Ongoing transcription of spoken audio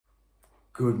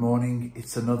Good morning,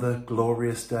 it's another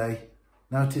glorious day.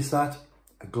 Notice that?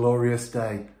 A glorious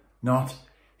day. Not,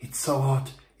 it's so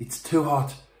hot, it's too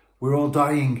hot, we're all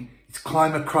dying, it's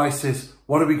climate crisis,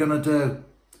 what are we going to do?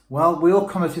 Well, we all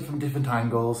come at it from different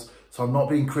angles, so I'm not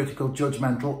being critical,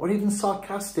 judgmental, or even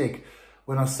sarcastic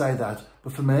when I say that.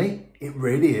 But for me, it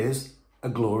really is a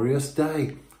glorious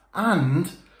day. And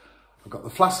I've got the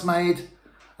flask made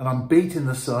and I'm beating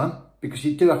the sun, because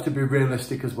you do have to be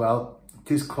realistic as well.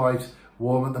 It is quite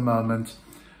warm at the moment,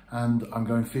 and I'm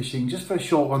going fishing just for a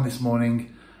short one this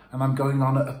morning, and I'm going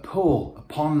on a pool, a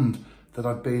pond that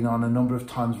I've been on a number of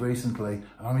times recently,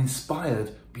 and I'm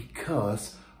inspired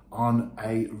because on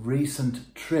a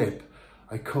recent trip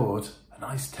I caught a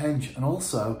nice tench, and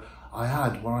also I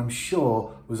had what I'm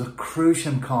sure was a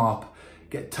crucian carp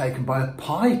get taken by a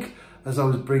pike as I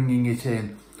was bringing it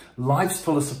in. Life's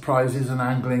full of surprises and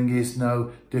angling is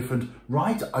no different.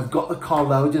 Right, I've got the car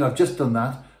loaded, I've just done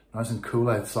that. Nice and cool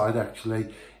outside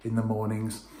actually in the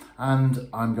mornings, and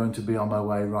I'm going to be on my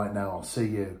way right now. I'll see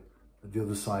you at the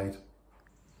other side.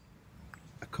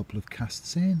 A couple of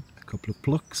casts in, a couple of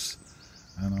plucks,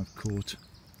 and I've caught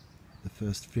the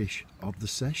first fish of the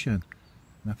session.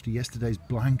 And after yesterday's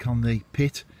blank on the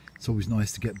pit, it's always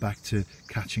nice to get back to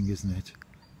catching, isn't it?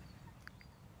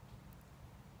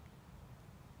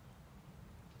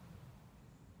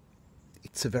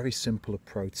 It's a very simple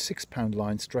approach. 6-pound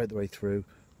line straight the way through,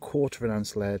 1/4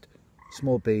 ounce lead,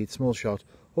 small bead, small shot,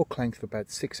 hook length of about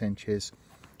 6 inches,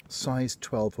 size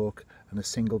 12 hook, and a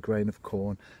single grain of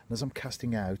corn. And as I'm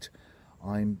casting out,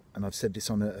 and I've said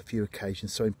this on a few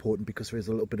occasions, so important because there is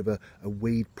a little bit of a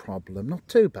weed problem. Not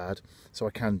too bad, so I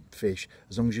can fish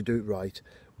as long as you do it right.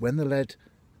 When the lead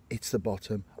hits the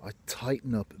bottom, I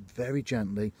tighten up very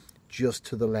gently just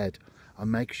to the lead. I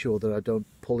make sure that I don't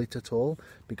pull it at all,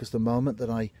 because the moment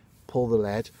that I pull the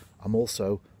lead, I'm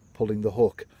also pulling the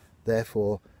hook.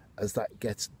 Therefore, as that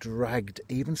gets dragged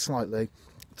even slightly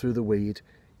through the weed,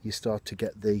 you start to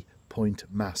get the point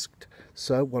masked.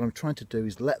 So what I'm trying to do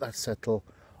is let that settle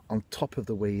on top of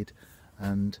the weed,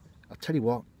 and I'll tell you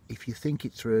what, if you think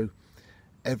it through,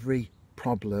 every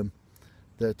problem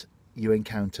that you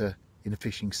encounter in a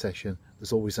fishing session,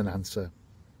 there's always an answer.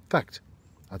 In fact,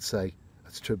 I'd say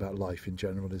that's true about life in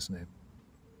general, isn't it?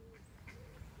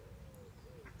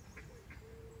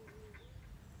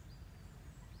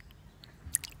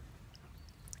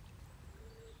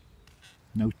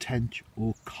 No tench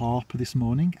or carp this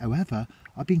morning. However,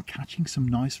 I've been catching some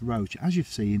nice roach. As you've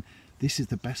seen, this is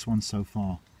the best one so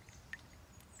far.